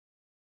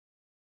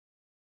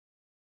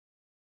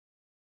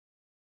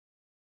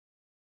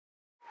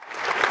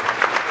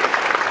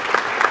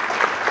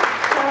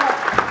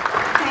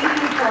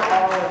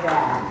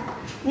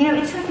You know,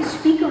 it's like a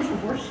speaker's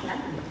worst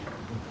nightmare.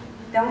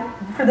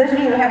 For those of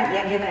you who haven't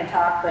yet given a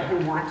talk but who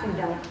want to,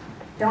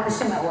 don't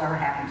assume it will ever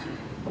happen to you.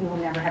 You will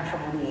never have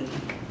trouble in the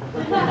 80s.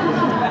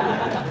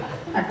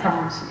 I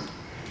promise you.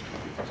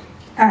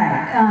 All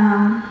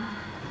right.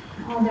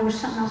 Oh, there was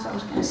something else I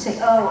was going to say.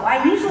 Oh,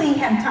 I usually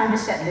have time to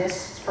set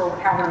this for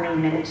however many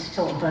minutes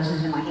till it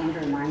buzzes in my hand to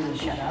remind me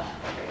to shut up.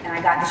 And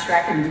I got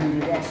distracted and didn't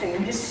do that, so you're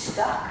just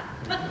stuck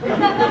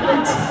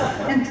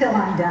until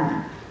I'm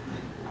done.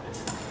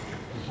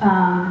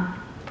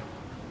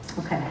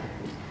 Okay.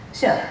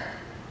 So,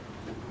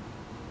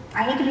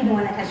 I hate to be the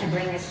one that has to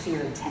bring this to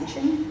your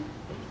attention,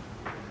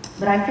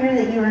 but I fear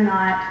that you are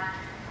not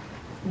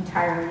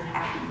entirely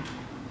happy.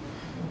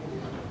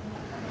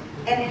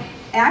 And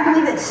I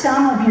believe that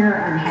some of your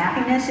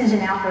unhappiness is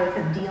an outgrowth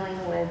of dealing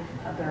with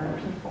other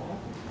people.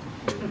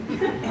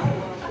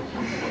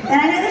 And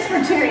I know this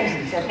for two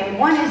reasons, okay?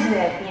 One is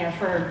that, you know,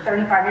 for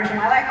 35 years of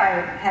my life,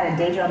 I had a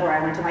day job where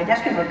I went to my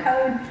desk and wrote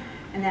code,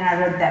 and then I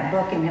wrote that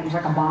book, and it was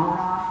like a bomb went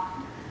off.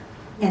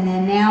 And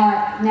then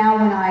now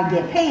when I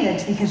get paid,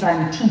 it's because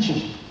I'm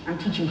teaching. I'm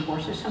teaching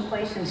courses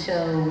someplace, and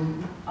so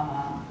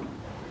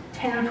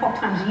 10 or 12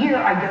 times a year,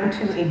 I go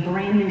to a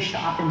brand new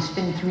shop and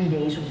spend 3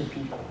 days with the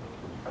people.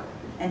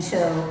 And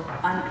so,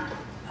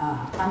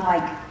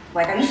 unlike,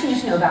 I used to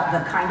just know about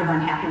the kind of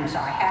unhappiness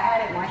I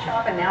had at my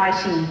shop, and now I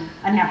see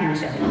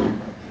unhappiness everywhere.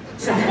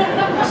 So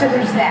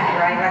there's that,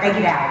 right? Like I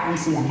get out and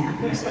see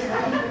unhappiness.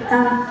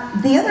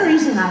 The other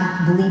reason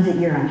I believe that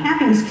you're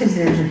unhappy is because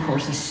there's, of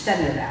course, a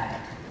study about it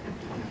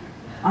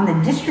on the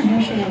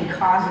distribution and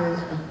causes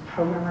of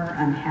programmer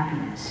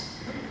unhappiness.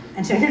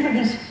 And so here's what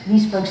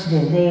these folks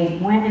did. They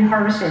went and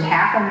harvested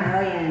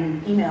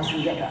 500,000 emails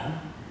from GitHub.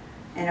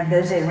 And of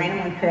those, they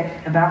randomly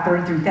picked about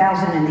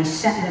 33,000, and they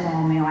sent them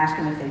all mail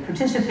asking if they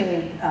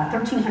participated.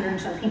 1,300 and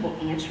some people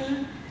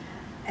answered.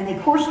 And they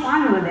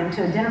corresponded with them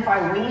to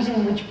identify ways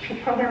in which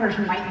programmers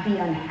might be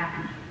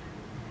unhappy.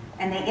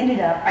 And they ended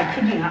up, I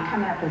kid you not,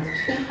 coming up with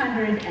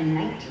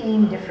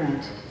 219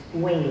 different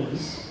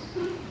ways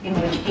in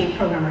which a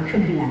programmer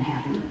could be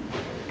unhappy.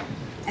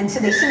 And so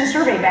they sent a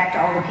survey back to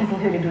all the people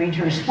who had agreed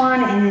to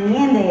respond, and in the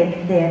end,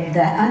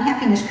 the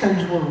unhappiness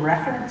codes were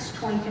referenced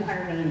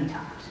 2,280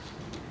 times.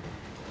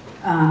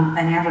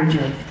 An average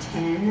of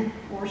 10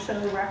 or so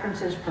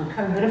references per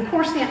code. But of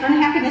course, the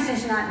unhappiness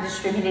is not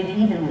distributed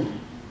evenly.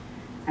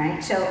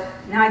 Right? So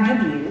now I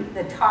give you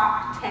the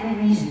top 10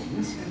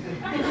 reasons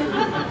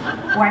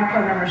why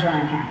programmers are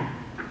unhappy.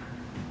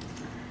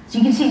 So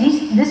you can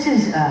see this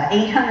is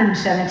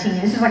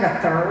 817. This is like a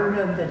third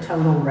of the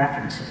total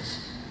references.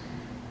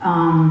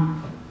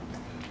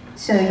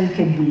 So you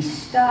could be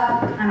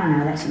stuck. I don't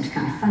know, that seems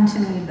kind of fun to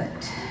me,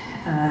 but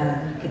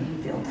you could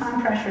feel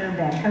time pressure,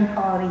 bad code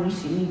quality.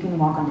 You can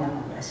walk on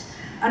down the list.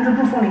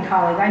 Underperforming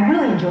colleague. I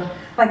really enjoy,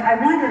 like I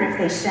wonder if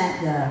they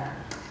sent the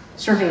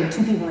survey of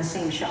 2 people in the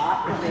same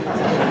shop, if they see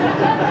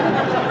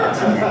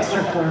that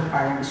circular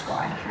firing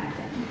squad kind of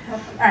thing.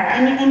 All right,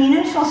 and you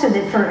notice also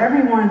that for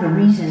every one of the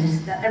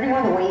reasons, every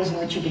one of the ways in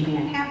which you could be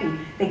unhappy,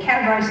 they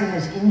categorize them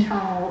as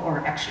internal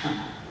or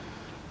external.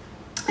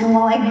 And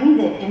while I agree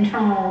that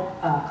internal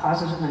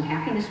causes of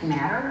unhappiness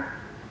matter,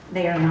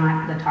 they are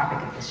not the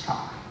topic of this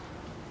talk.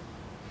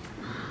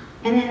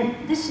 And then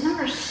this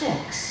number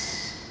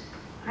 6,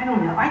 I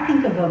don't know, I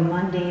think of a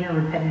mundane or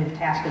repetitive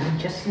task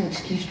as just an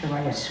excuse to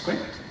write a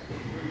script.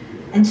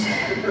 And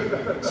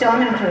so I'm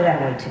going to throw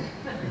that away too.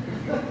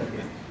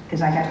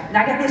 Because I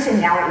got this and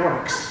now it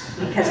works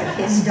because of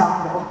his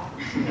dongle.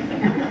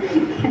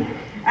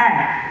 All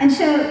right, and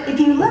so if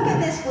you look at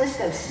this list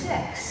of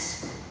 6,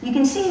 you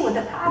can see what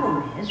the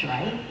problem is,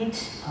 right?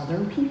 It's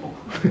other people.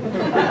 They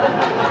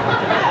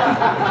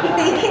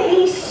can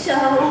be so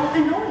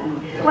annoying.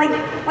 Like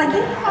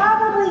you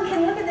probably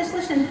can look at this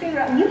list and figure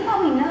out, you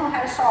probably know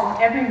how to solve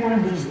every one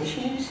of these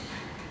issues,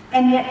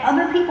 and yet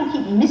other people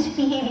keep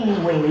misbehaving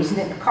in ways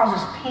that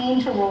causes pain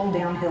to roll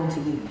downhill to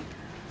you.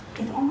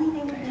 If only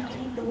they would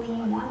behave the way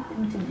you want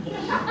them to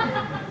behave,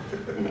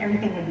 then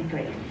everything would be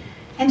great.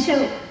 And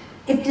so,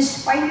 if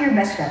despite your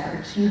best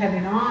efforts, you have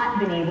not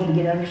been able to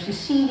get others to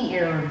see the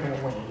error of their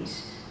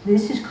ways,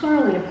 this is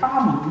clearly a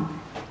problem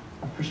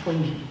of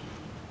persuasion.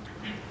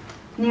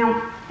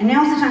 Now, and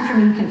now's the time for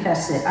me to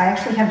confess that I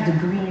actually have a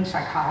degree in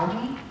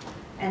psychology,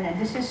 and that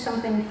this is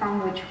something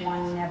from which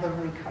one never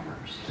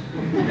recovers.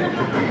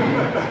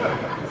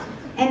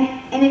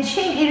 And it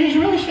has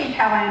really shaped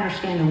how I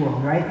understand the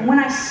world, right? And when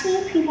I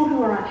see people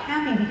who are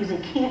unhappy because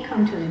they can't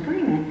come to an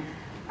agreement,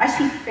 I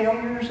see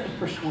failures of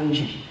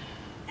persuasion.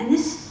 And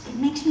it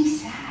makes me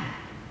sad.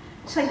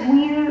 It's like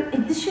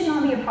this should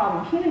not be a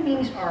problem. Human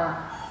beings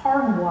are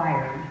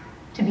hardwired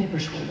to be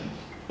persuadable.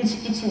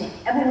 It's an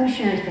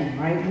evolutionary thing,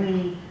 right?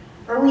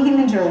 Early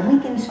humans are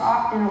weak and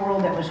soft in a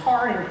world that was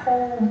hard and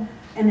cold,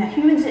 and the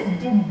humans that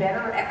did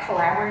better at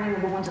collaborating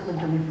were the ones that lived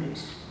to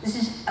reproduce. This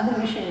is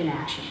evolution in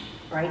action,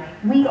 right?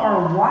 We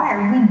are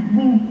wired,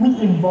 we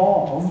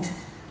evolved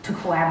to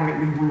collaborate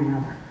with one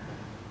another.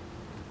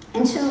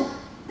 And so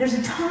there's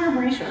a ton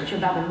of research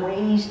about the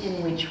ways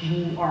in which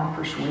we are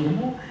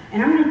persuadable,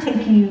 and I'm going to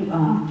take you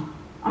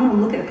I'm going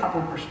to look at a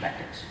couple of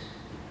perspectives.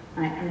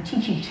 All right, I'm going to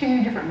teach you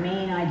two different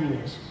main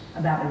ideas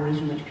about the ways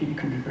in which people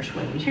can be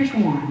persuaded. Here's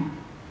one.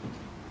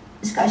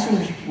 This guy's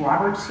name is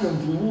Robert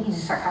Cialdini. He's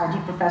a psychology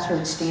professor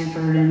at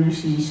Stanford and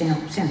UC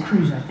Santa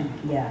Cruz, I think,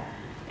 yeah,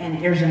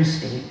 and Arizona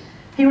State.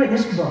 He wrote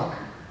this book.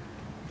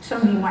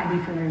 Some of you might be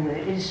familiar with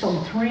it. It has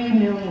sold 3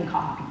 million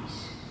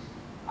copies.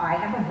 I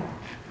have a book.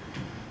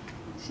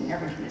 It's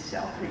never going to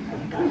sell 3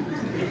 million copies.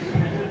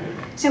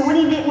 So what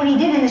he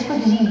did in this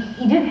book is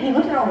he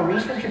looked at all the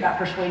research about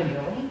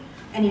persuadability,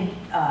 and he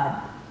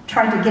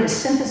tried to get a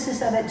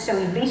synthesis of it. So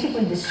he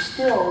basically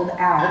distilled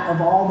out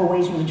of all the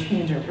ways in which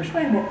humans are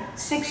persuadable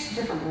 6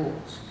 different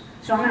rules.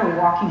 So I'm going to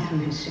walk you through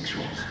his 6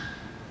 rules.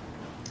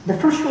 The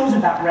first rule is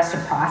about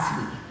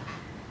reciprocity.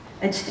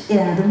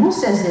 The rule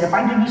says that if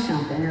I give you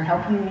something or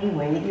help you in any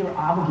way, that you're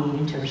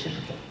obligated to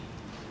reciprocate.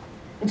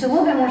 It's a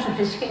little bit more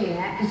sophisticated than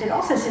that, because it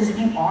also says if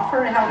you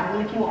offer to help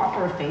me, if you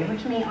offer a favor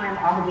to me, I'm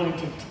obligated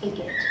to take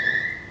it.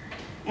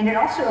 And it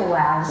also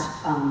allows,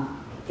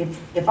 it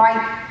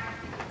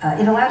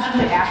allows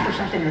you to ask for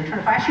something in return.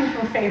 If I ask you for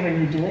a favor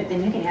and you do it,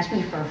 then you can ask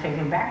me for a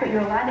favor back, but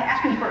you're allowed to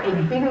ask me for a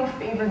bigger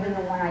favor than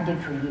the one I did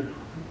for you.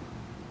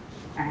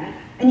 All right?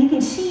 And you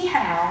can see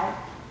how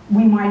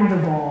we might have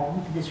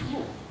evolved this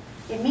rule.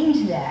 It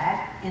means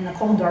that in the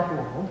cold, dark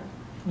world,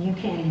 you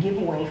can give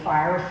away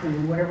fire or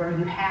food, whatever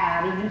you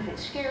have, even if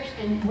it's scarce,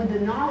 and with the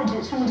knowledge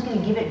that someone's going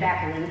to give it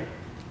back later,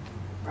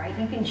 right?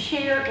 You can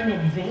share in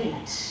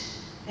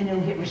advance, and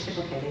it'll get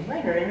reciprocated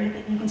later, and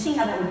you can see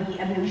how that would be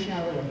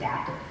evolutionarily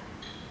adaptive.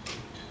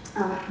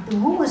 The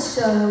rule is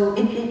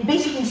it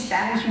basically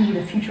saddles you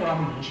with a future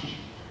obligation,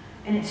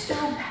 and it's so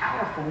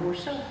powerful, we're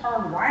so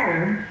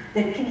hardwired,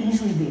 that it can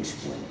easily be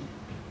exploited.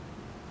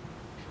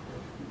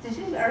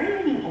 Are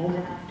any old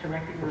enough to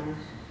recognize?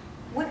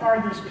 What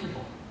are these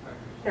people?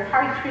 They're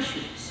Hare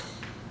Krishnas,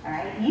 all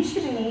right? It used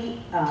to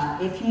be,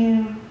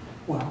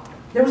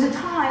 there was a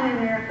time in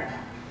America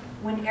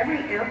when every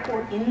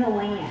airport in the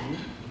land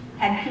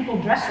had people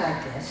dressed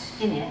like this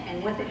in it,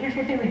 and here's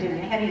what they were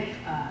doing. They had a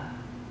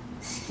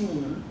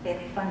scheme, they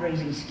had a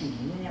fundraising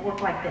scheme, and it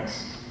worked like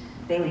this.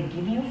 They would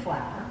give you a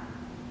flower,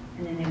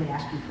 and then they would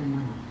ask you for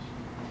money,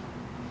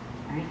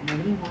 all right?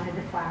 Nobody wanted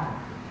the flower.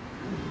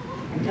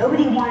 And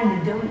nobody wanted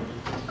to donate,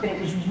 but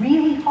it was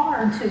really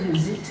hard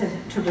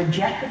to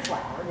reject the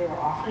flower. They were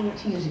offering it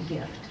to you as a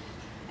gift.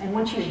 And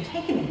once you had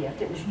taken a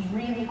gift, it was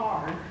really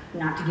hard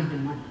not to give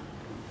them money.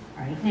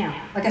 All right? Now,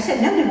 like I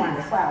said, nobody wanted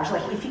the flowers.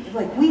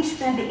 We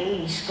spent the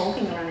 80s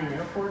skulking around in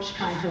airports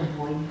trying to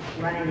avoid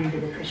running into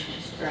the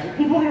Krishnas, right?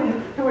 People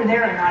who were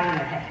there and nodding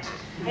their heads.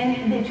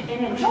 And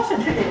it was also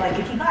true that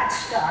if you got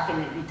stuck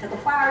and you took a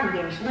flower, you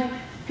gave me some money,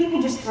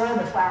 people just throw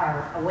the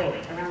flower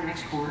away around the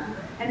next corner.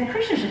 And the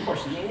Christians, of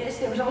course, knew this.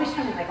 There was always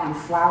something on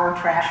flower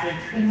trash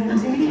retrieval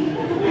duty.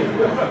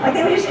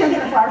 They would just go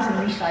get the flowers and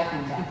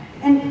recycle them.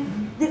 And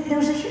there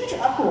was a huge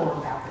uproar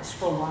about this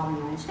for a while in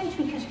the United States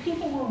because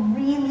people were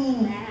really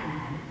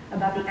mad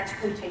about the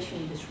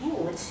exploitation of this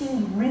rule. It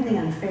seemed really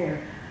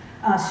unfair.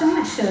 So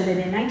much so that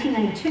in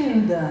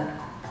 1992, the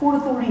Port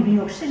Authority of New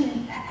York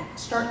City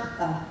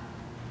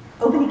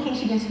opened a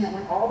case against them that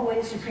went all the way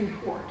to the Supreme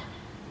Court,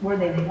 where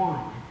they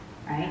won.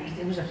 Right?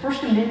 It was a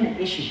First Amendment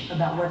issue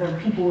about whether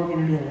people were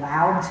going to be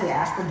allowed to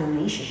ask for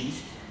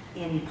donations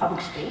in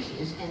public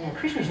spaces, and the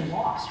Christians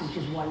lost, which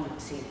is why you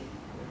don't see it.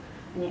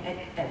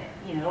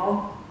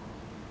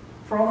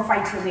 For all the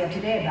fights that we have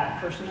today about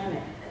the First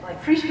Amendment,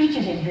 free speech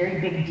is a very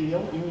big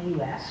deal in the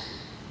U.S.,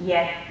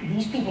 yet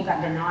these people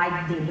got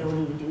denied the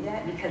ability to do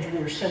that because we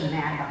were so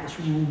mad about this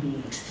rule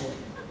being exploited.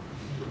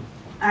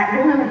 All right,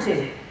 rule number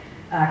 2,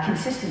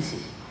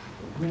 consistency.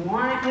 We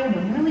have a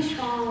really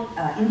strong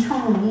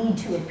internal need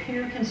to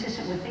appear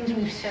consistent with things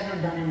we've said or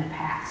done in the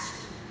past.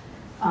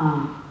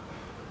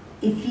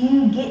 If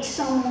you get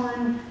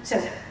someone, so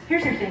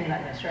here's the thing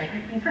about this, right?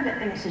 You've heard that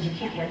thing that says you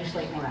can't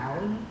legislate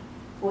morality.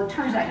 Well, it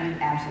turns out you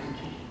absolutely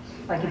can't.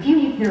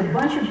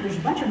 There's a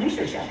bunch of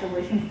research out there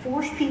where if you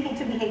force people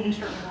to behave in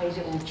certain ways,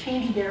 it will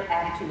change their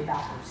attitude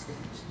about those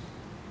things.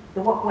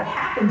 But what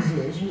happens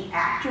is you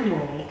act your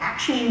way.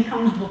 Action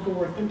comes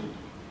before thinking.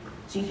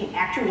 So you can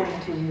act your way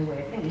into a new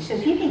way of thinking. So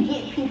if you can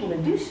get people to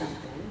do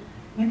something,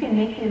 you can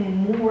make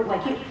them more,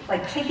 like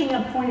taking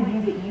a point of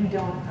view that you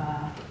don't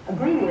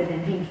agree with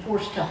and being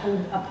forced to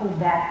uphold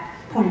that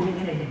point of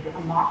view in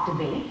a mock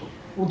debate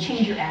will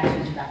change your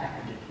attitudes about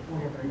that idea,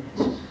 whatever it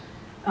is.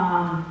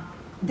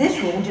 This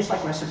rule, just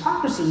like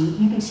reciprocity,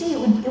 you can see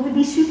it would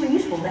be super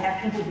useful to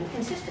have people be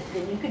consistent,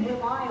 and you could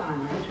rely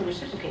on them to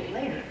reciprocate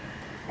later.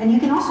 And you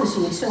can also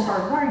see it's so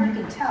hardwired, you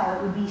can tell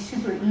it would be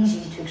super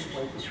easy to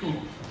exploit this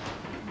rule.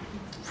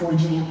 For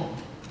example,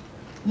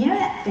 you know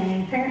that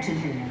thing, parents in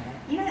here know that,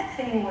 you know that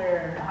thing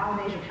where the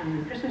holidays are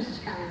coming, Christmas is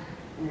coming,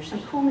 and there's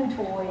some cool new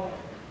toy,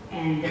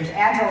 and there's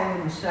ads all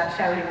over the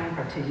Saturday morning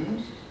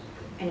cartoons,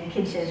 and the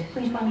kid says,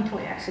 please buy me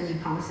toy X, and you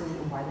promise them that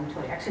you'll buy them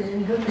toy X, and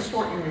then you go to the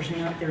store and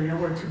they're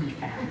nowhere to be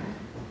found.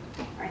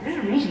 Right? There's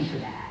a reason for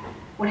that.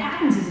 What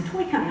happens is the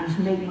toy companies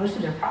make most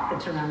of their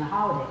profits around the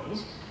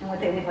holidays, and what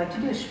they would like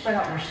to do is spread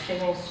out their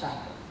sales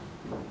cycle.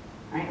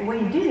 Right? The way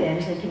to do that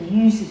is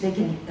they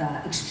can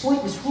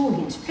exploit this rule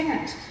against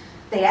parents.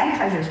 They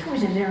advertise those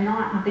toys and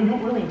they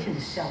don't really intend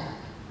to sell them.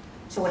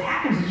 So what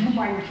happens is you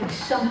buy your kids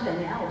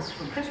something else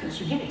for Christmas,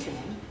 you give it to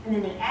them, and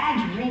then the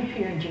ads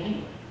reappear in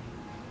January.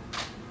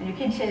 And your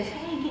kid says,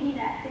 hey, give me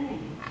that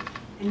thing.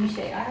 And you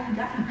say, I already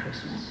got you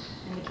Christmas.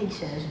 And the kid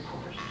says, of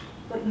course,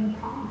 but you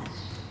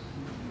promised.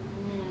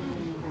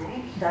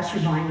 Right? Thus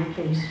you're buying your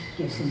kids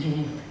gifts in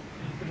January.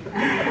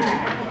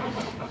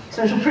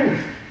 Social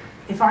proof.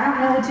 If I don't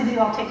know what to do,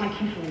 I'll take my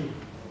cue from you.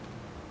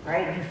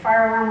 Right? If your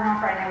fire alarm went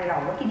off right now, we'd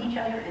all look at each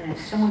other, and if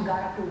someone got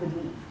up, we would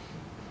leave.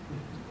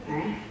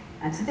 Right?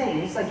 That's the thing.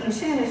 It's like you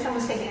assume if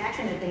someone's taking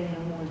action that they know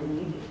more than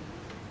you do.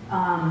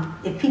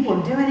 If people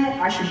are doing it,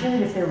 I should do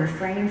it. If they're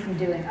refraining from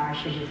doing it, I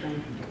should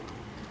refrain from doing it.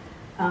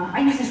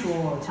 I use this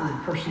rule all the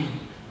time, personally.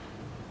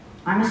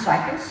 I'm a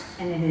cyclist,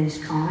 and it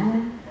is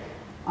common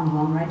on a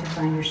long ride to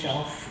find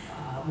yourself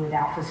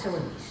without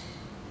facilities.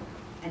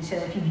 And so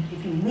if you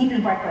leave your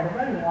bike by the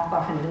road and walk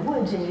off into the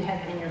woods, and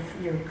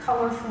your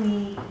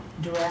colorfully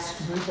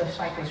dressed group of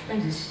cyclist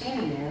friends is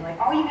standing there, like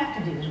all you have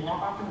to do is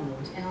walk off in the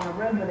woods, and on a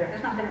road where there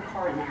has not been a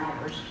car in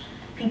hours,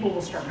 people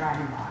will start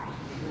driving by.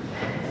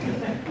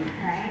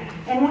 Right?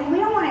 And we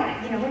don't want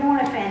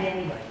to offend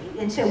anybody.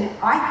 And so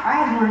I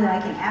have learned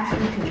that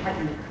I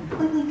can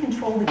completely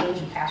control the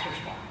gaze of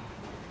passersby.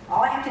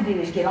 All I have to do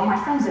is get all my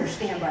friends that are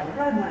standing by the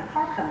road when a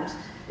car comes.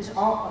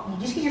 You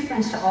just get your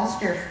friends to all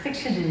stare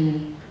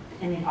fixedly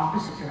in the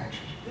opposite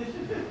direction.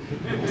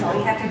 That's all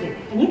you have to do.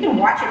 And you can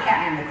watch it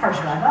happen. The cars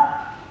drive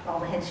up, all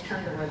the heads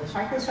turn to where the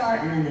cyclists are,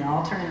 and then they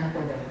all turn and look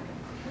where they're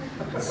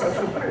looking. It's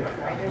social proof,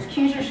 right? Those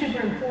cues are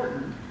super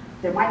important.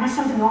 There might be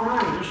something going on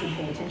that you should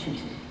pay attention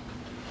to.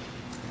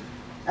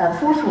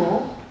 Fourth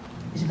rule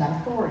is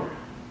about authority.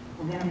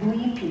 We're going to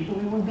believe people.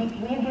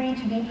 We agree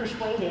to be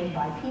persuaded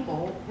by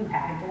people who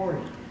have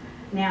authority.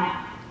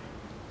 Now,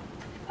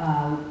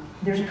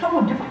 there's a couple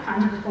of different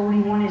kinds of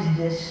authority. One is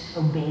this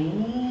obey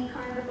me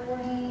kind of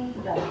authority.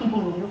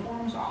 People in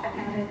uniforms often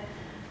have it.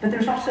 But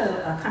there's also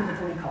a kind of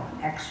authority called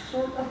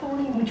expert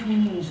authority, which we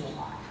use a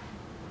lot.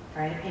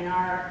 Right?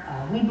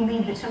 We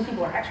believe that some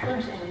people are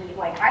experts, and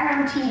I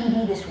learned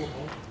TDD this way.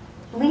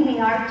 Believe me,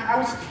 I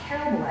was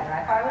terrible at it.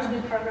 I thought I was a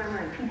good programmer,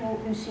 and people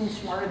who seemed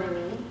smarter than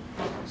me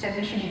said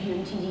we should be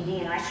doing TDD,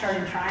 and I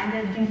started trying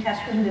to do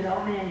test-driven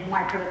development, and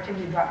my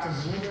productivity dropped to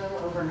 0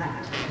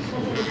 overnight.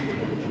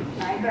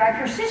 Right? But I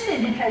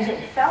persisted because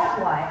it felt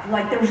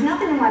like there was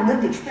nothing in my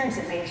lived experience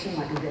that made it seem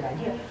like a good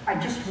idea. I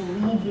just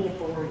believed the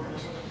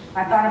authorities.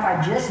 I thought if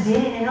I just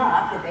did it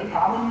enough, that they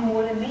probably knew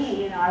more than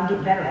me, and I'd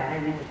get better at it,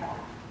 and they would help.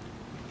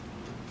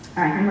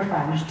 All right, number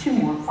 5. There's 2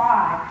 more.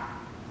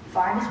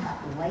 5 is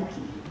about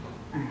liking.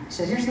 All right,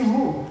 so here's the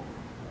rule.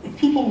 If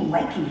people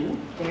like you,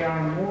 they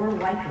are more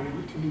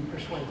likely to be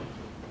persuaded.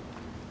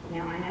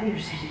 Now, I know you're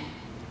saying,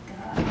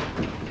 duh.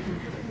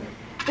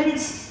 But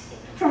it's,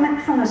 from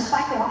a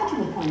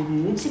psychological point of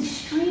view, it's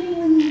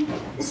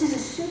this is a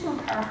super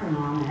powerful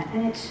phenomenon,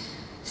 and it's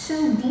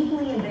so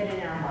deeply embedded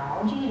in our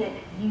biology that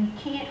you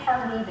can't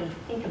hardly even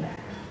think about it,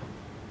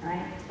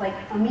 right? Like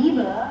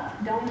amoeba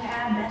don't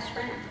have best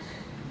friends.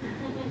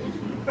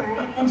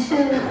 Right? And so,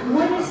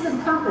 what is the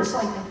purpose?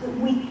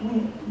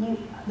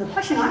 The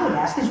question I would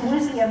ask is, what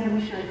is the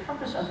evolutionary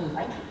purpose of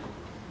liking?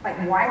 Like,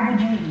 why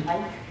would you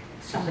like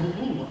somebody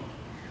anyway?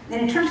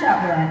 And it turns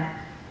out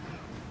that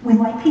we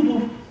like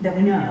people that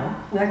we know.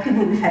 We like people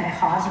that we've had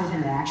positive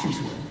interactions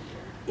with.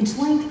 It's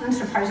linked,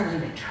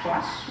 unsurprisingly, to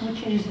trust,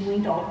 which is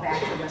linked all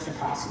back to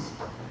reciprocity.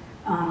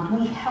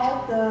 We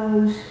help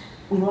those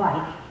we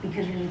like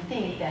because we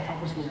think that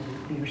help is going to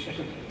be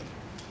reciprocated.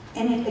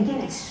 And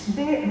again, it's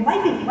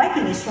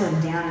liking is sort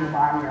of down in the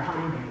bottom of your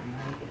hindbrain,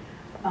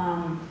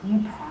 right?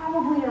 You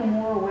probably are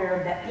more aware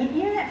of that.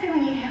 You know that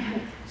feeling you have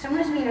when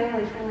someone's being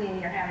overly friendly and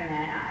you're having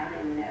that, I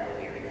didn't know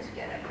we were this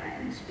good at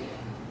friends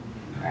feeling,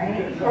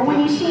 right? Or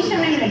when you see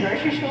somebody in the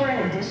grocery store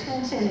at a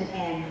distance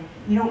and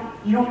you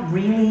don't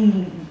really,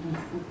 you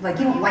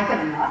don't like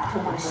them enough to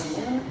want to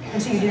see them,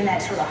 and so you're doing that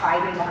sort of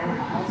hiding behind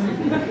the aisles.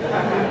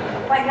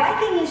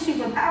 Liking is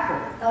super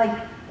powerful.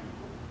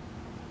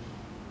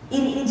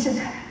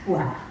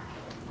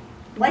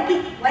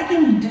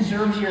 Liking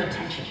deserves your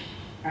attention,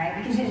 right?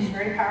 Because it is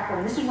very powerful.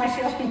 And this is why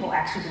salespeople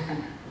act super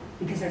friendly,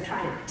 because they're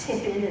trying to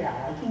tip into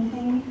that liking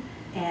thing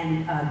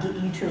and get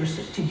you to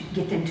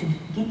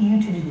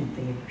do good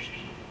favors.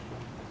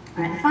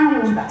 All right, the final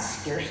rule is about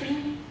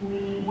scarcity.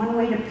 One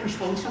way to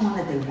persuade someone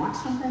that they want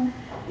something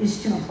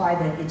is to imply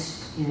that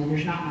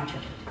there's not much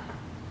of it.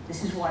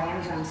 This is why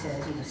Amazon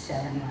says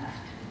 7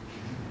 left.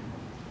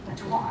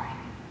 That's why.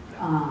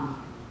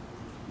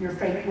 We're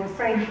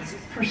afraid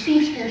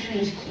perceived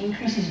scarcity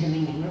increases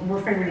demand. We're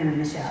afraid we're going to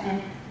miss out.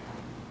 And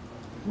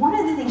one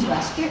of the things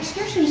about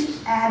scarcity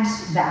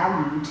adds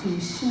value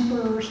to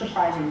super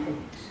surprising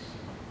things.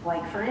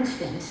 Like, for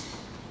instance,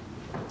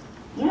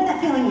 you know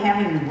that feeling you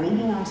have when you're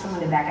waiting on someone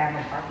to back out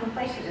of a parking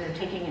place and they're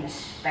taking an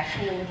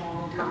especially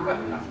long time?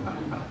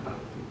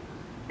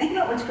 Think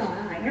about what's going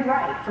on, right? You're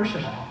right, first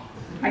of all.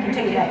 I can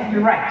tell you that.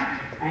 You're right.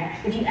 Right?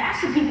 If you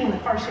ask the people in the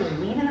cars who are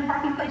leaving the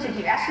parking place, if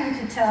you ask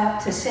them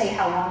to say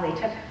how long they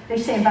took, they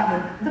say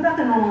about the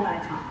normal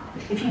amount of time.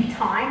 If you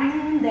time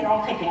them, they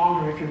all take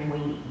longer if you're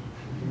waiting.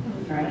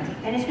 Right?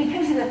 And it's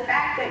because of the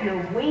fact that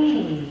you're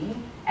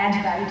waiting adds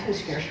value to a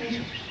scarce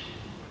resource.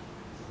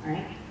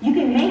 Right? You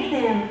can't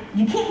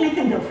make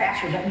them go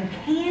faster, but you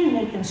can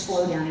make them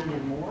slow down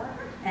even more.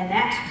 And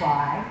that's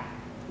by,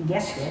 you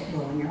guessed it,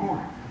 blowing your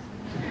horn.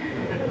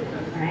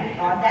 Right?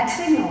 That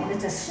signal,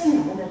 it's a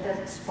signal that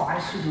the spot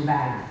is super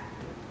valuable.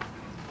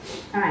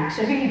 All right,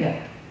 so here you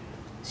go.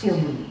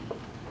 Sealed meeting.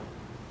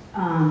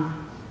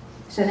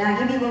 So now I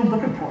give you a little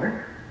book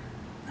report,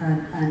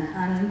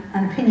 an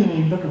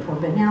unopinionated book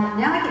report, but now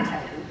I can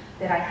tell you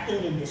that I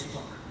hated this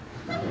book.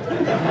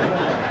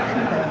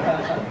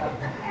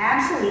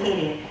 Absolutely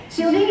hated it.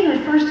 Sealed meeting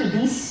refers to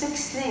these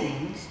 6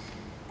 things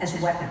as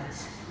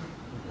weapons.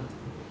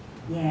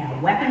 Yeah,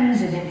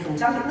 weapons of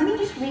influence. Okay, let me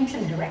just read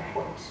some direct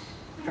quotes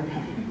from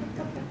him.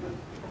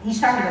 He's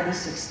talking about these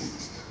 6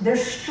 things. Their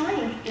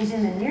strength is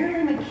in the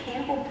nearly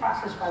mechanical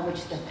process by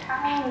which the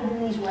power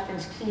within these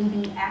weapons can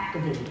be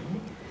activated,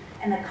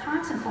 and the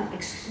consequent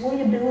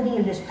exploitability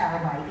of this power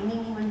by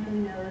anyone who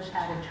knows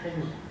how to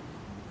trigger them.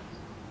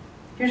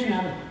 Here's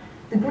another one.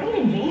 The great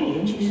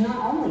advantage is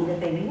not only that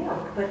they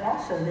work, but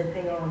also that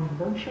they are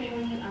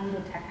virtually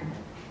undetectable.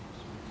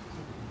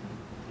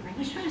 Right?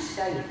 He's trying to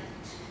sell you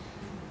things.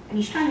 And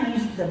he's trying to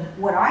use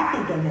what I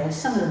think of as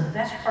some of the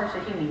best parts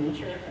of human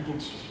nature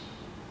against you.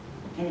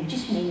 And it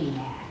just made me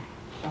mad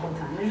the whole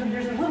time.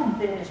 There's a little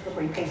bit in this book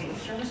where he pays lip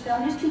service to.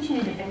 I'm just teaching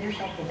you to defend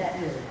yourself, but that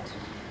really is.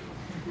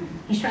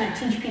 He's trying to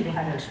teach people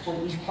how to exploit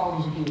these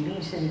qualities of human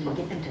beings so that he can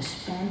get them to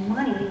spend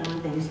money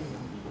on things they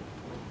don't need.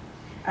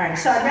 All right,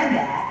 so I read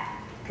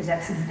that, because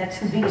that's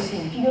the biggest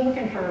thing. If you go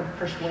looking for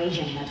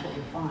persuasion, that's what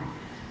you'll find.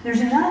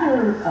 There's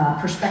another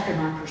perspective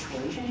on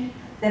persuasion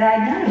that I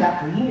had known about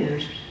for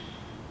years,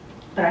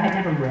 but I had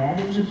never read.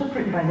 It was a book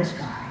written by this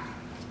guy.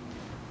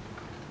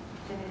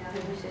 Do you know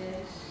who this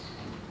is?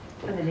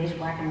 From the days of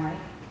black and white?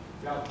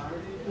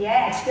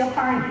 Yeah, it's still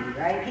Carnegie,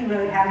 right? He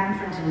wrote How to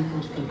Influence and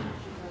Influence People.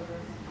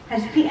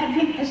 Has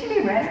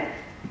anybody read it?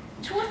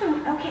 It's worth a,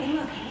 okay,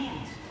 look,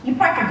 hands. You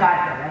probably forgot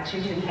it though, right? So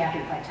you're gonna be happy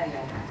if I tell you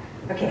all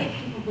that. Okay.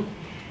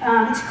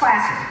 It's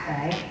classic,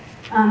 right?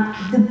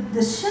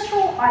 The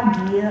central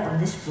idea of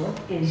this book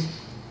is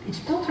it's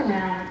built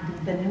around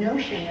the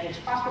notion that it's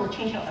possible to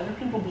change how other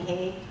people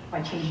behave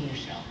by changing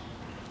yourself.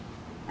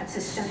 That's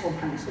his central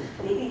premise.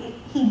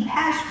 He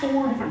has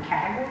 4 different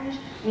categories,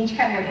 and each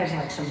category has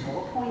like some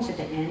bullet points at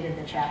the end of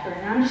the chapter,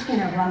 and I'm just going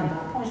to run the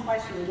bullet points by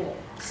so you get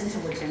a sense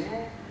of what's in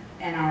there,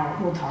 and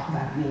we'll talk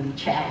about it, maybe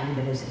chat a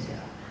little bit as they go.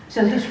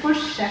 So his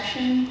first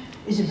section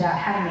is about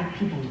how to make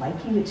people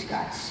like you. It's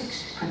got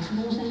 6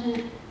 principles in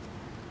it.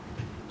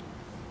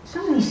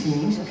 Some of these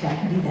things, okay, I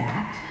can do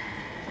that.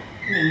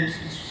 Names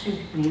are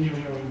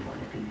really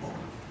important to people.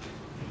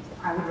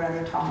 I would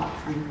rather talk,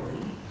 frankly,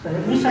 but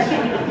at least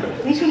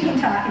we can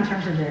talk in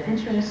terms of their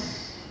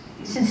interests.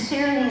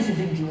 Sincerity is a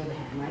big deal to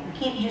him, right? You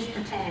can't just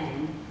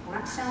pretend. We're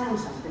not selling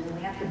something.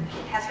 It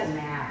has to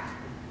matter,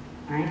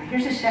 right?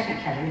 Here's the second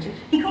category.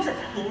 He calls it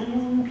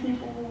handling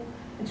people.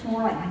 It's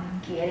more like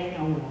getting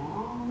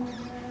along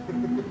with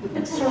them.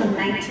 It's sort of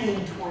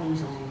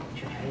 1920s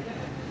language,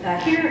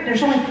 right? Here,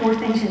 there's only 4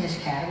 things in this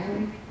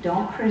category.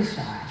 Don't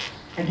criticize.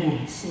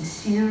 Again,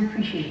 sincere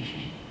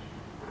appreciation.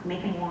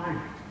 Make them want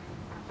it.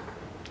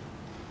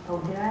 Oh,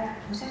 did I?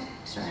 Was that?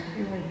 Sorry,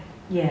 here, wait.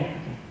 Yeah,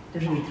 okay.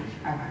 There's only 3.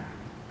 All right.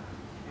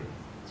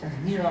 Sorry,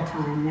 these are all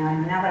time.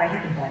 Now that I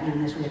hit the button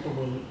on this, we have to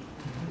wait.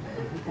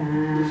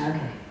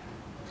 Okay.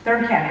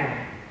 Third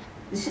category.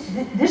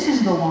 This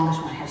is the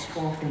longest one. It has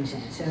 12 things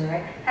in it. So,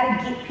 right, how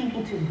to get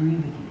people to agree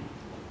with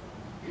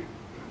you.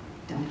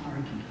 Don't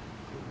argue.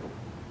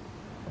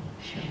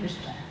 Show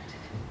respect.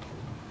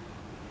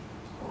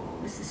 Oh,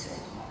 this is so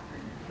hard.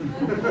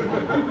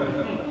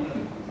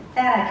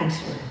 That I can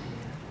sort of do.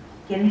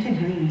 Get them to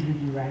agree with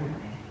you right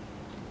away.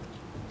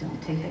 Don't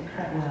take that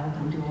credit. Well,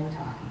 don't do all the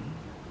talking.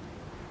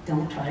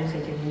 Don't try to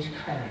take everybody's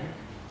credit.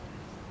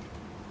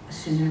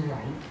 Assume they're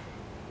right.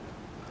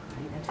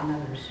 Right? That's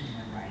another assume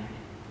they're right.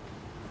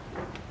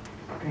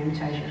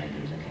 Dramatize your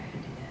ideas. Okay, I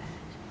can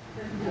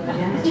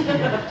do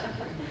that.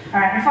 All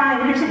right, and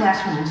finally, here's the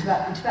last one. It's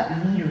about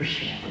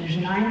leadership. There's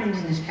 9 things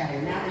in this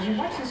category. Now, as you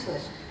watch this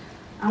list,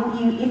 I want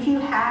you, if you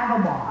have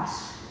a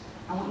boss,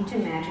 I want you to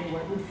imagine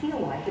what it would feel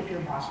like if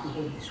your boss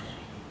behaved this way.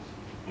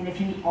 And if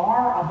you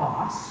are a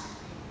boss,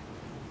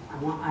 I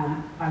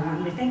want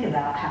you to think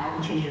about how it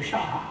would change your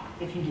shop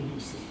if you did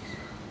these things.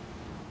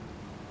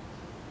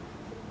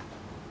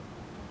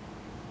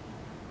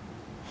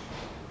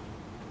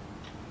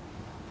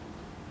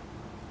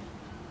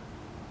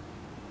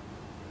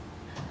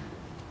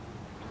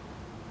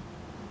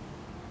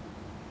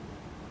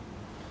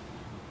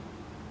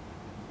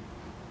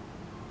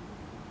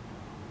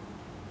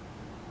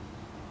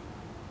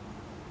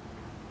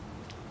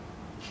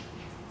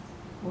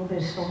 A little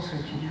bit of soul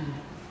searching on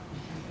it.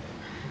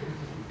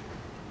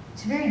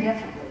 It's very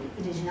definitely,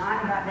 it is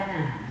not about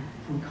them.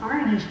 From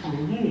Carnegie's point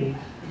of view,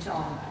 it's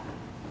all about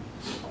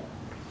you.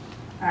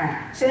 All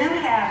right, so then we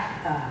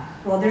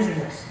have, well, there's the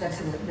list. That's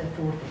the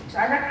 4 things.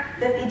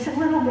 It's a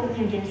little bit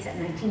against that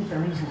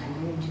 1930s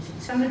language.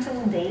 Some of it's a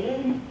little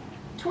dated.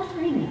 It's worth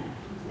reading it.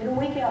 It'll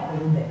wake you up a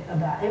little bit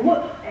about it.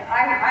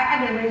 I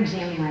had to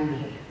re-examine my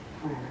behavior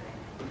when I read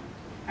it.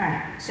 All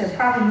right, so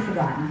probably you've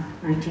forgotten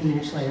 19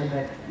 minutes later,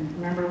 but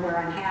remember we're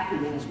unhappy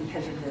and it's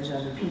because of those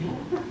other people.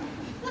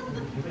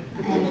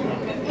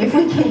 And if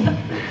we can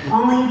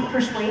only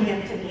persuade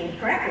them to behave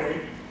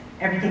correctly,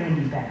 everything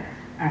would be better.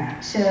 All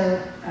right,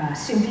 so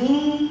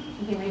Sandi,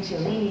 you can read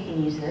Cialdini, you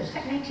can use those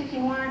techniques if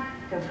you want.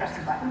 Go press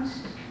the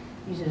buttons,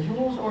 use those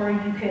rules, or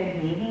you could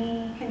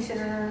maybe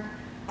consider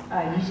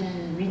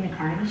reading the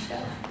Carnegie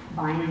stuff,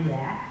 buying into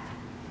that.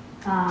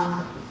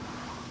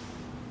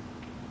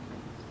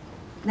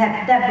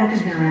 That book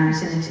has been around,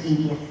 it's in its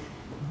 80th.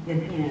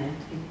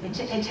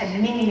 It's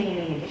had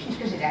many editions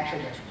because it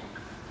actually does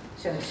work.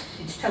 So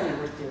it's totally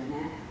worth doing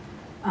that.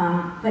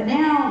 But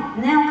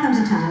now comes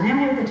a time,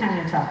 now we're at the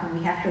time to talk when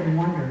we have to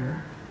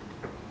wonder,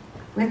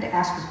 we have to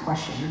ask a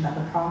question about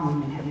the problem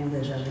we've been having with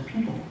those other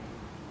people.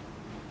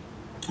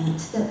 And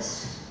it's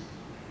this.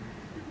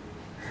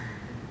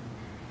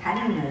 How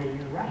do you know that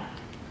you're right?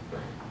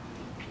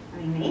 I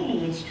mean,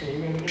 maybe it's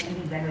true that it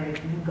would be better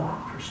if you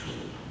got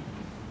persuaded.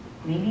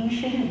 Maybe you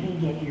shouldn't be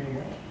getting your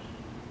way.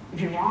 If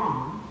you're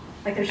wrong,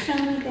 like there's so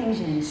many things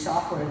in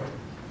software that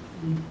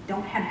we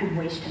don't have good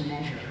ways to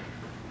measure,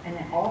 and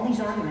that all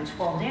these arguments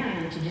fall down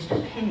into just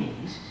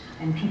opinions,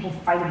 and people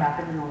fight about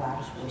them and the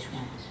loudest voice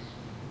wins.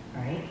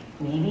 Right?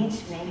 Maybe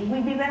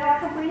we'd be better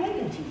off if we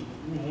didn't TV.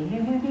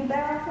 Maybe we'd be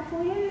better off if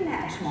we didn't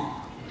have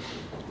small.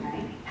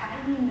 Right?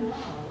 How do you know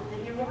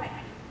that you're right?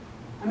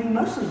 I mean,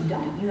 mostly you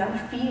don't. You have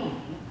a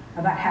feeling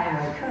about how to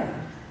write code.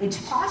 It's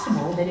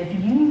possible that if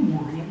you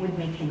won, it would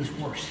make things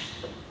worse.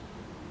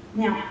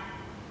 Now,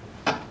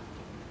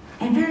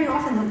 and very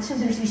often, so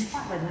there's these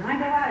fights. Like when I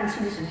go out and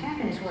see this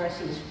unhappiness, where I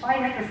see this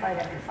fight after fight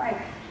after fight,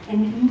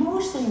 and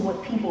mostly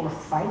what people are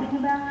fighting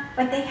about,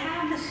 like they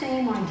have the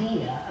same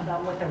idea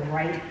about what the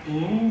right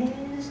end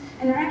is,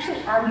 and they're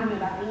actually arguing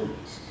about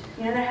means.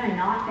 You know, they're having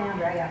knockdown,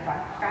 drag-out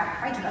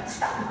fights about the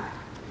stop line.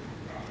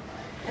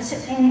 And so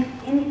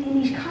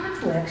in these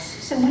conflicts,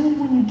 so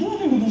when you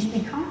get into these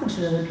big conflicts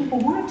with other people,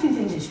 one of two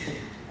things is true.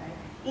 Right?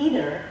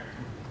 Either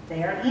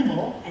they are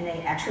evil and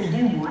they actually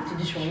do want to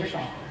destroy your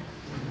software,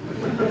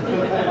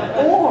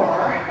 or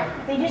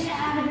they just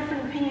have a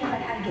different opinion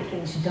about how to get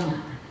things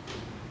done.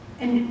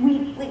 And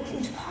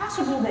it's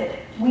possible that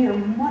we are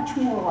much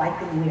more alike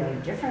than we are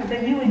different,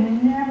 but you would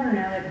never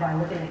know it by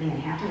looking at the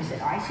unhappiness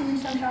that I see in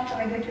some shops that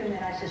I go to and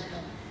that I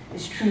suspect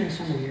is true in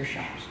some of your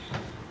shops.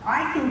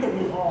 I think that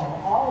we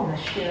all of us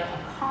share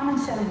a common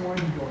set of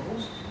worthy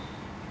goals,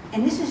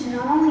 and this is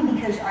not only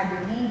because I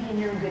believe in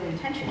your good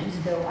intentions,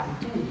 though I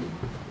do,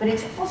 but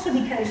it's also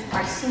because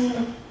I see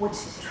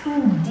what's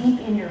true deep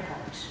in your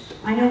hearts.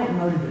 I know what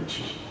motivates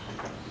you.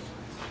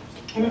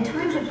 And in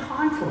times of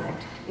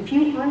conflict, if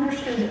you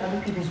understood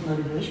other people's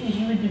motivations,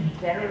 you would be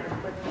better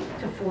equipped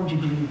to forge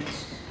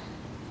agreements.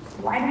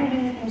 Why do we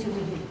do the things that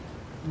we do?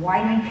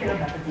 Why do you care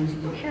about the things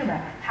that you care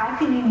about? How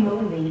can you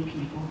motivate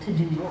people to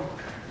do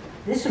work?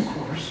 This, of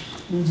course,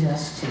 leads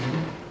us to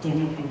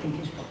Daniel Pink and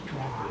his book,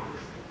 Drive.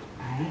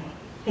 Right?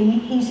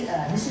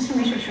 This is some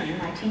research from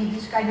MIT.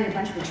 This guy did a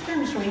bunch of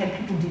experiments where he had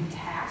people do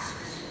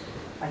tasks,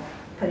 like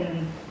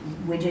putting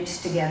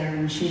widgets together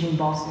and shooting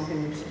balls through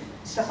hoops,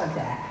 stuff like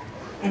that.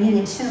 And he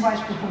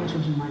incentivized performance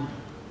with money.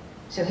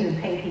 So he would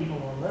pay people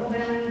a little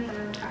bit of money for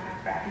kind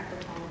of crappy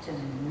performance,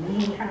 and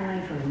medium kind of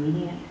money for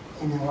immediate,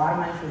 and then a lot of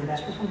money for the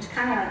best performance,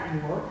 kind of like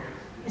your work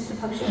is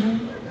supposed to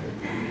do.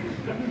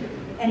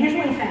 And here's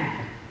what he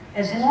found.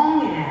 As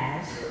long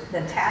as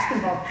the task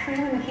involved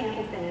purely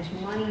mechanical things,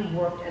 money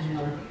worked as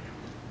motivator.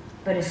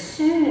 But as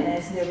soon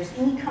as there was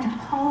any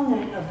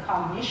component of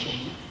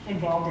cognition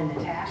involved in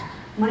the task,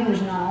 money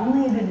was not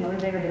only a good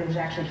motivator, but it was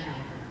actually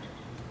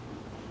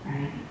counterproductive.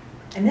 Right?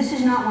 And this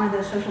is not one of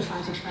those social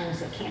science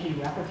experiments that can't be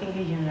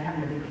replicated. You know, they're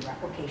having a big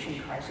replication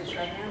crisis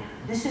right now.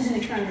 This is an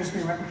experiment that's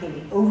been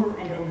replicated over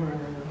and over and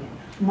over again.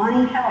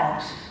 Money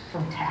helps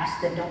for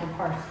tasks that don't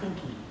require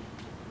thinking.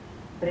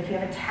 But if you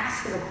have a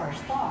task that requires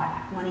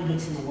thought, money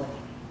gets in the way.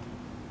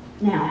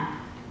 Now,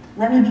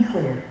 let me be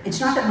clear. It's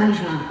not that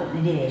money's not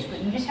important, it is, but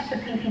you just have to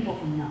pay people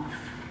enough,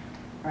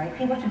 right?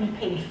 People have to be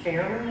paid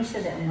fairly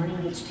so that money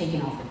gets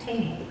taken off the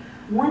table.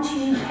 Once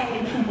you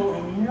pay people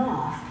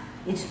enough,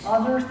 it's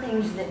other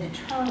things that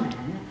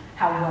determine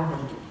how well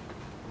they do,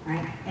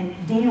 right? And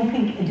Daniel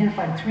Pink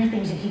identified 3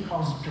 things that he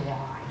calls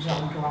drives,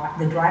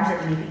 the drives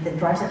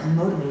that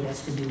motivate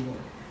us to do work.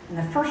 And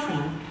the first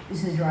one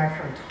is the drive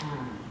for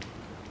autonomy.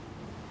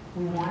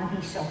 We want to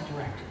be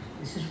self-directed.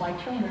 This is why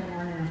children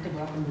learn enough to go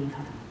out and leave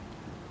home,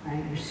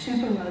 right? You're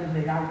super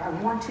motivated. I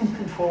want to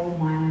control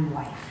my own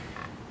life.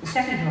 The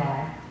second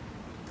drive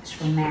is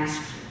for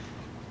mastery.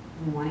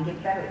 We want to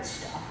get better at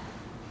stuff.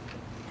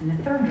 And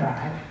the third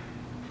drive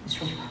is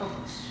for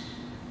purpose.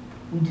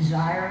 We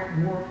desire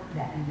work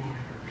that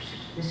matters.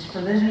 This, for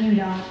those of you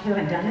who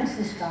haven't done this,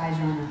 this guy's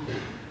on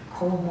a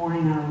cold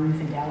morning on a roof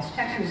in Dallas,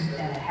 Texas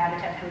at a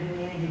Habitat for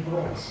Humanity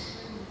blitz.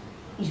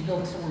 he's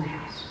building someone a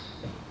house.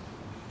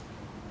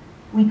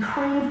 We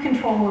crave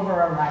control over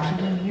our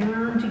lives, and we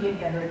yearn to get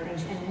better at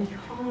things, and we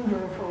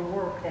hunger for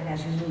work that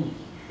has meaning.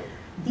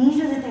 These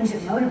are the things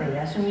that motivate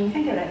us, and when you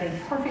think of it, they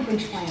perfectly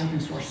explain open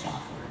source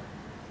software.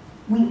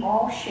 We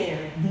all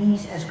share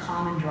these as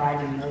common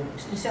driving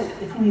motives. And so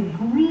if we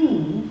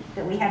agree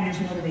that we have these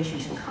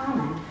motivations in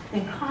common,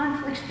 then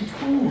conflicts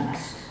between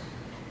us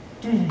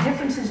due to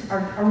differences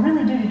are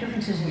really due to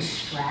differences in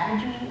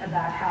strategy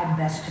about how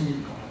best to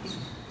meet goals.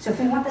 So if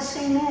we want the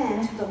same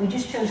ends, but we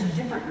just chose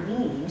different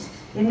means,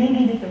 it may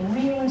be that the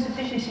real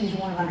insufficiency is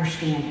one of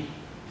understanding.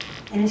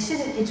 And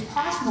it's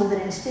possible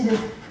that instead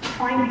of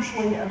trying to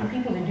persuade other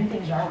people to do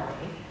things our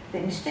way,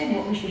 that instead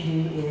what we should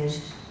do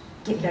is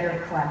get better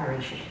at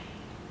collaboration.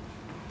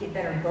 Get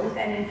better both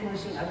at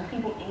influencing other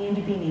people and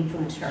being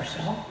influenced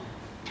ourselves.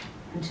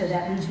 And so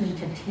that leads me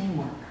to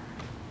teamwork.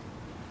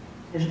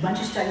 There's a bunch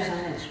of studies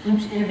on this.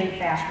 Groups innovate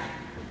faster.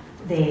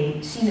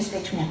 They see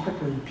mistakes more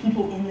quickly.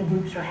 People in the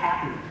groups are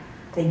happier.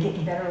 They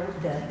get better,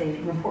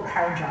 they report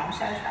higher job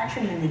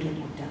satisfaction, and they get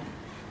work done.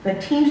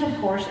 But teams, of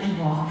course,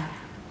 involve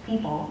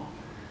people.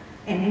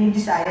 And we've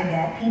decided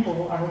that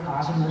people are the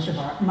cause of much of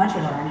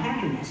our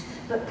unhappiness.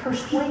 But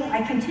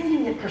I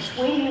continue that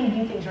persuading them to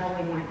do things our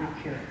way might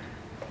not cure it.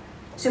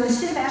 So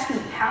instead of asking,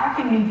 how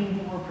can we be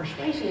more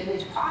persuasive,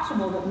 it's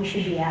possible that we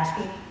should be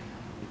asking,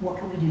 what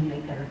can we do to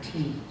make better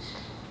teams?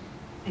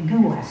 And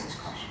Google asked this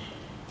question.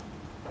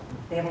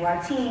 They have a lot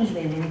of teams,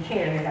 they really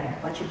care, they got a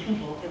bunch of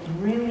people. It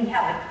would really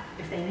help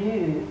if they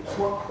knew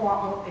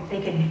if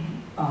they could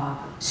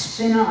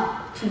spin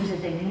up teams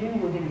that they knew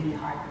were going to be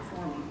high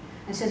performing.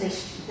 And so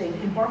they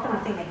embarked on a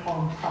thing they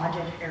called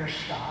Project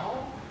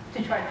Aristotle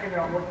to try to figure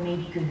out what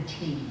made good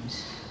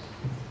teams.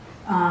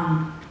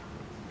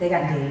 They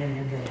got data and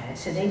they're good at it.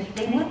 So they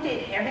looked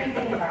at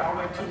everything about all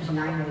their teams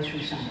 9 days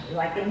from Sunday.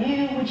 Like they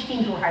knew which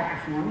teams were high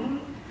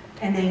performing,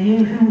 and they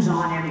knew who was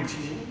on every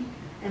team.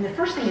 And the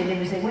first thing they did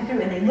was they went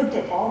through and they looked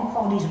at all the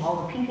qualities of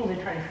all the people to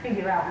try to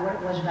figure out what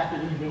it was about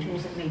the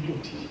individuals that made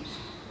good teams.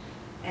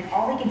 And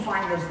all they could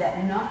find was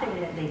that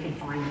nothing that they could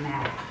find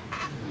mattered.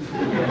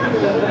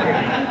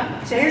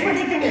 Right? So here's what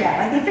they figured out.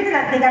 Like they figured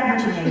out they got a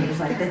bunch of negatives,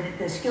 like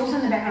the skills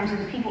and the backgrounds of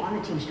the people on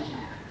the teams don't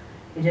matter.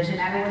 It doesn't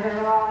matter whether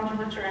they're all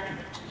introverts or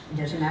extroverts. It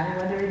doesn't matter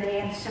whether they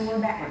have similar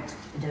backgrounds.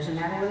 It doesn't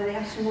matter whether they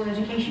have similar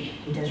education.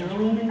 It doesn't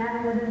really even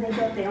matter whether they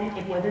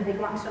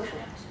go out and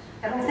socialize.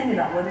 That whole thing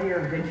about whether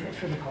you're a good fit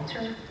for the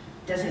culture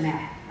doesn't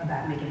matter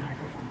about making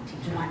high-performing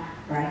teams,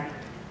 right?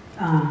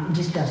 It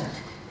just doesn't.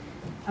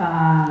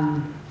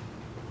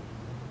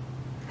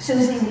 So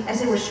as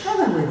they were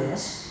struggling with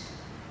this,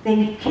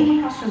 they came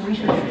across some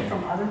research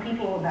from other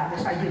people about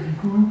this idea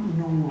of group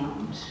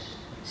norms.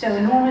 So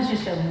a norm is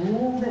just a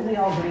rule that we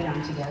all agree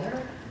on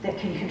together that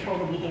can control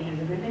the behavior of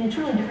the group, and it's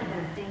really different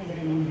than a thing that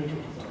an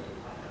individual does.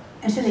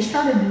 And so they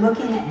started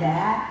looking at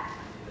that,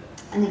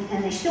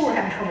 and they still were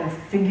having trouble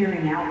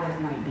figuring out what it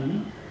might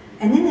be.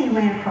 And then they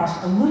ran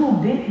across a little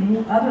bit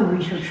more other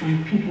research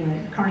from people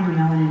at Carnegie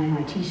Mellon and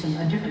MIT,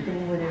 a different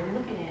thing where they were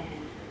looking at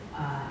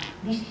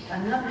this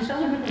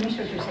other group of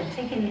researchers had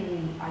taken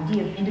the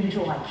idea of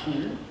individual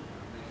IQ,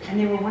 and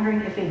they were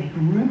wondering if a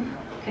group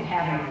could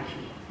have an IQ.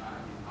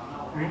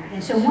 Right?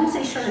 And so once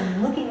they started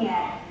looking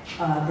at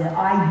the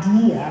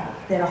idea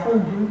that a whole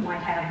group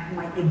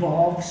might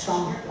evolve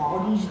some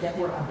qualities that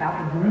were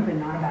about the group and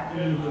not about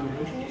any of the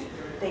individuals,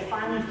 they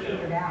finally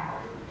figured out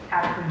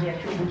how to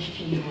predict which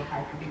teams were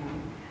high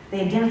performing.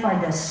 They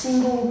identified the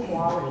single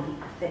quality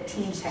that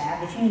teams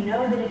have. If you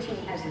know that a team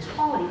has this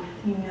quality,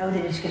 you know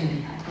that it's going to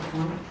be high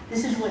performing.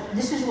 This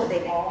is what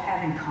they all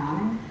have in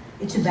common.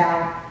 It's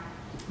about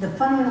the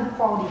fundamental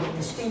quality that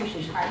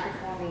distinguishes high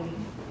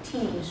performing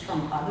teams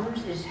from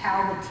others is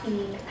how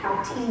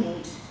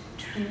teammates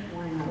treat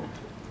one another.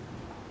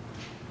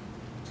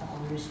 That's all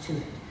there is to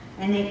it.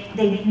 And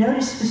they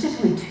noticed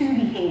specifically 2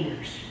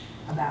 behaviors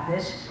about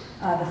this.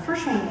 The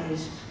first one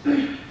is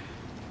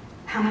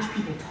how much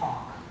people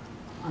talk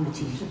on the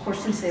teams. Of course,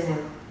 since they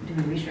were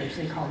doing research,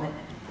 they called it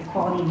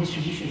equality and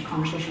distribution of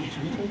conversational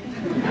turn taking.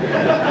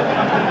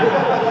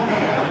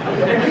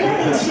 But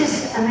really, it's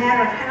just a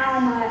matter of how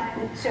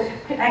much. So,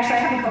 actually, I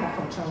have a couple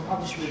quotes, so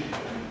I'll just read it.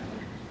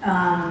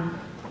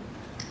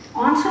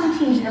 On some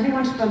teams,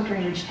 everyone spoke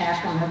during each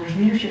task. On others,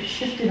 leadership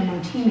shifted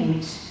among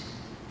teammates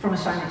from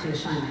assignment to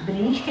assignment. But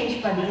in each case,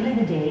 by the end of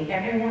the day,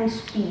 everyone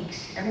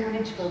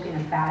had spoken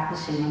about the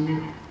same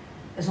amount.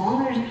 As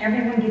long as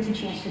everyone gets a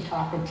chance to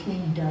talk, the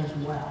team does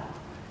well.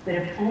 But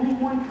if only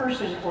one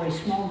person or a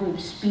small group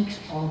speaks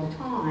all the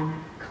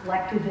time,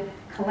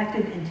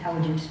 collective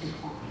intelligence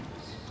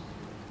declines.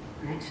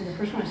 Right? So the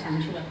first one is how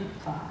much you let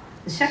people talk.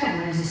 The second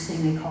one is this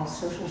thing they call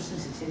social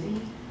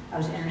sensitivity. I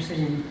was interested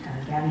in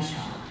Gabby's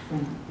talk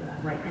from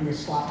right in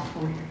this slot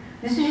before here.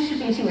 This is just a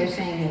fancy way of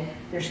saying that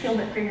they're skilled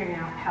at figuring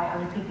out how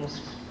other people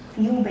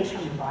feel based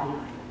on their body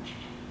language.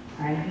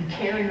 Right? You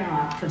care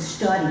enough to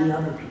study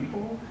other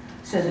people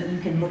so that you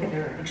can look at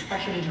their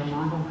expressions or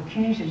nonverbal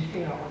cues and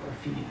figure out what they're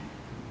feeling.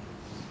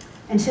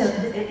 And so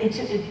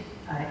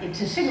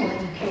it's a signal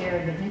that you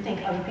care, that you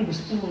think other people's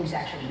feelings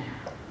actually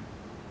matter.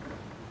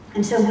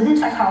 And so within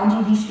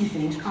psychology, these two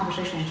things,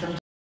 conversational terms,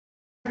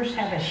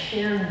 have a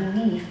shared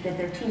belief that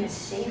their team is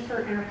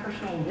safer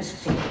interpersonal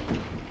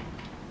risk-taking.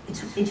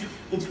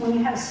 It's when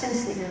you have a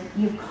sense that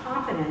you have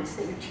confidence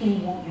that your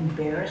team won't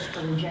embarrass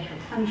or reject or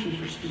punish you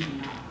for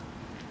speaking up.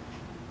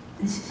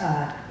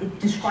 It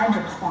describes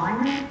a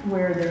climate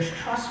where there's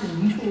trust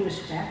and mutual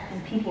respect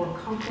and people are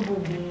comfortable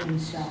being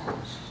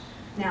themselves.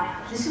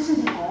 Now, this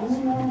isn't the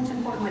only one that's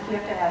important. Like, we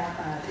have to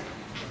have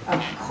a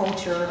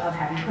culture of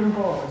having clear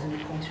goals and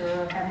a culture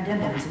of having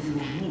deadlines that you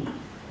want to meet.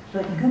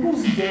 But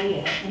Google's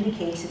data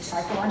indicates that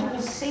psychological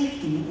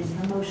safety is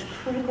the most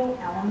critical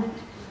element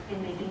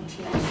in making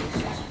teams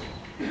successful.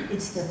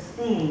 It's the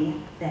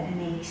thing that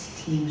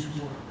makes teams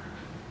work.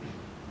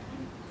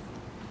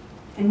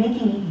 And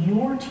making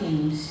your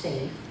team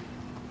safe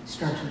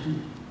starts with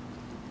you.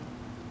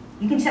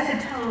 You can set the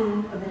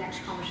tone of the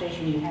next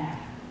conversation you have.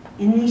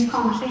 In these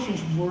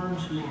conversations,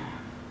 words matter.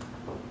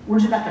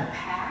 Words about the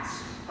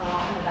past are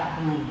often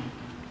about blame,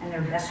 and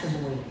they're best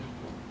avoided.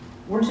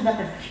 Words about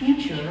the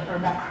future are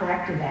about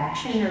corrective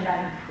action. They're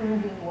about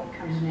improving what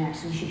comes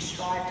next. And you should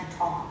strive to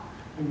talk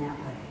in that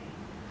way.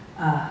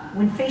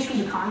 When faced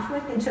with a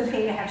conflict, it's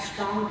okay to have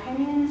strong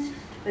opinions,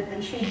 but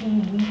they should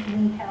be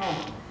weakly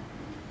held.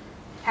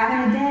 Have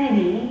an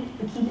identity,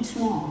 but keep it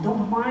small.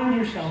 Don't bind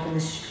yourself in the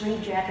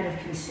straitjacket of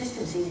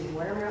consistency with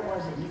whatever it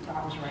was that you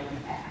thought was right in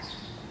the past.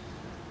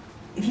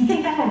 If you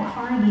think back on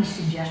Carnegie's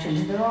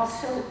suggestions, they're all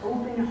so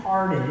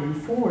open-hearted and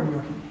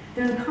forward-looking.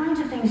 They're the kinds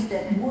of things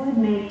that would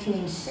make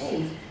teams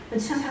safe,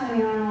 but somehow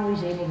we aren't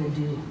always able to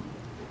do them.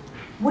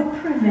 What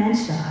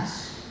prevents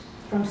us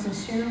from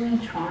sincerely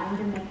trying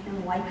to make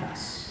them like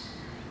us,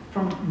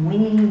 from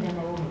winning them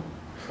over,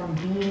 from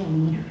being a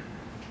leader?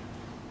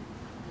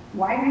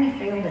 Why do we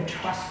fail to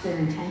trust their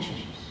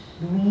intentions,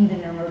 believe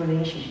in their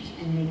motivations,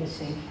 and make a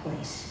safe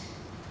place?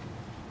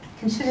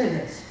 Consider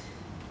this.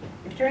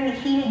 If during a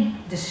heated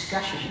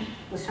discussion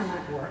with someone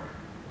at work,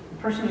 the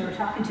person you were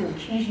talking to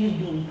accused you of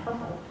being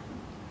purple,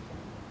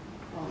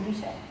 what would you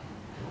say?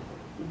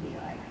 You'd be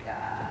like,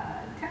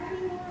 tell me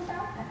more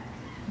about that.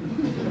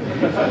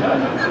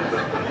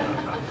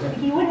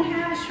 You wouldn't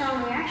have a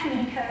strong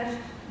reaction because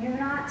you're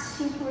not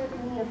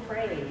secretly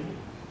afraid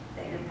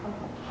that you're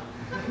purple.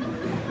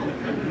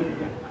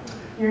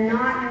 You're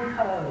not your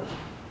code.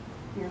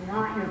 You're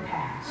not your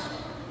past.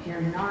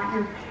 You're not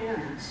your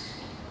parents.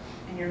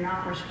 And you're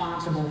not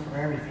responsible for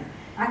everything.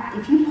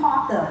 If you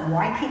pop the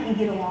 "why can't you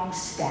get along"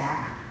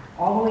 stack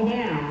all the way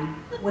down,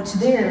 what's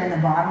there in the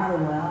bottom of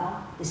the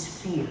well is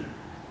fear.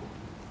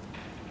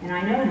 And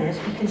I know this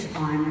because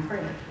I'm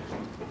afraid.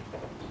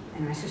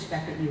 And I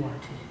suspect that you are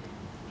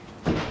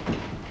too.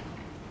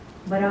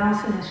 But I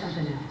also know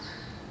something else.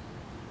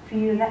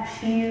 Fear, that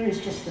fear is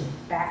just the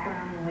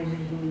background noise of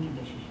the human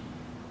condition.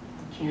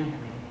 You can't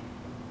avoid it.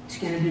 It's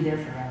going to be there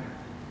forever.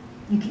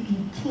 You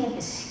can't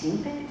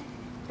escape it,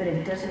 but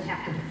it doesn't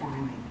have to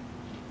define you.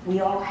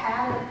 We all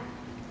have it,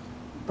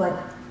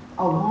 but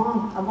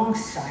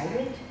alongside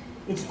it,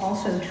 it's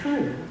also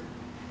true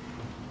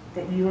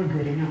that you are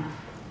good enough.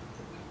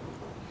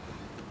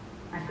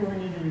 I feel the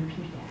need to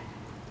repeat that.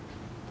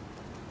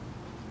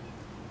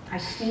 I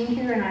stand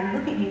here and I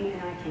look at you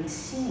and I can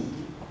see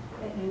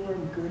that you are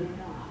good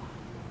enough.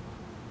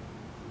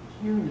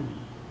 Hear me.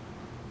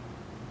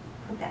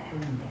 Put that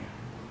burden down.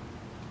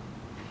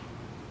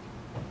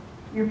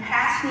 Your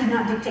past need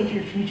not dictate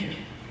your future.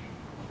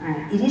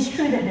 It is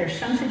true that there's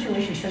some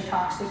situations so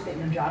toxic that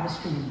your job is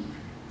to leave.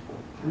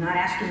 I'm not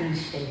asking you to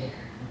stay there,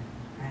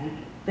 right?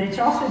 But it's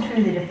also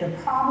true that if the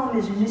problem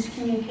is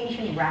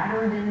miscommunication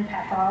rather than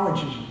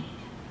pathology,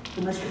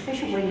 the most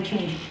efficient way to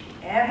change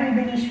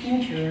everybody's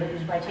future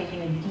is by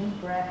taking a deep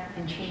breath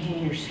and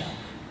changing yourself.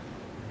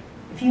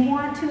 If you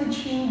want to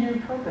achieve your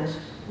purpose,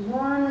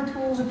 learn the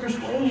tools of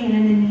persuasion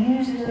and then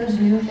use those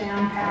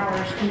newfound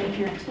powers to make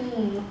your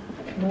team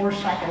more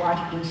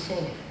psychologically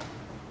safe.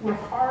 We're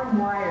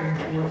hardwired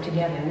to work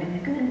together, and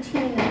a good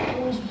team is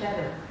always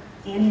better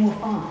and more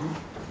fun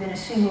than a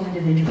single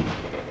individual.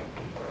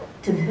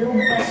 To build the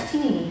best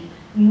team,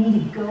 you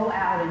need to go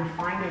out and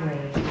find a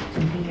way to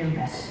be your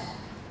best self.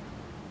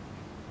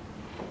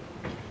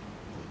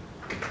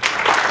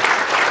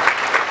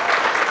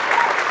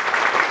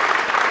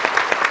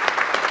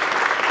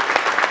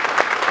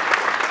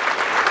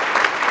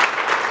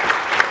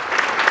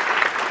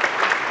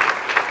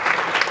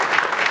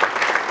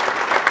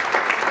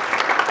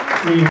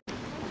 I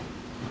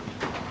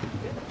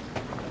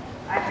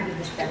have to give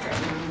this back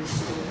right now on the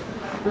stool.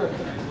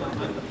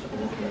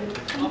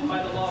 By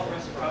the law of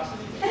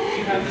reciprocity,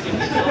 you have to give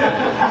this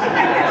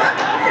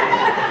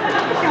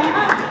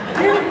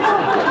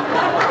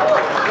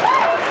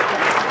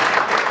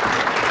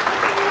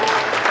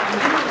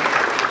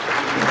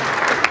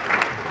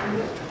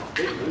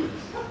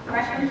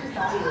Questions?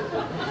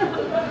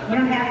 You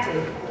don't have to.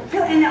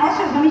 And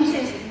also, let me just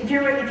say, if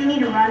you need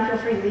to run, feel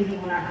free to leave. You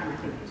will not hurt my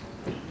feelings.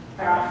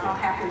 But I'll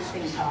happily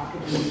stay and talk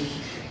if you need.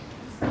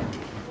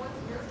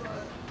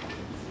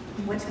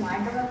 What's my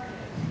book?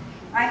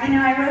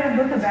 I wrote a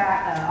book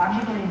about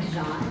object-oriented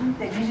design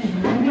that uses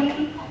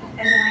Ruby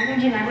as a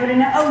language, and I wrote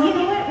oh, you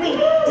know what? Wait,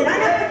 did I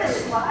not put the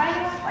slide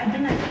up? I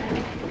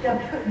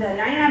didn't. The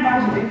 99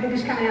 Bottles of Ruby book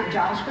is coming out in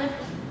JavaScript,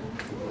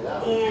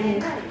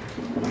 and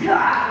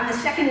God, when the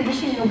second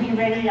edition it'll be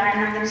ready.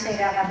 I'm not going to say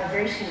it out loud, but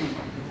very soon.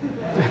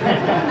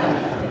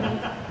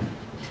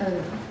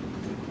 So,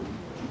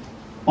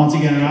 once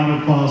again, a round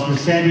of applause for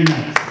Sandi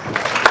Metz.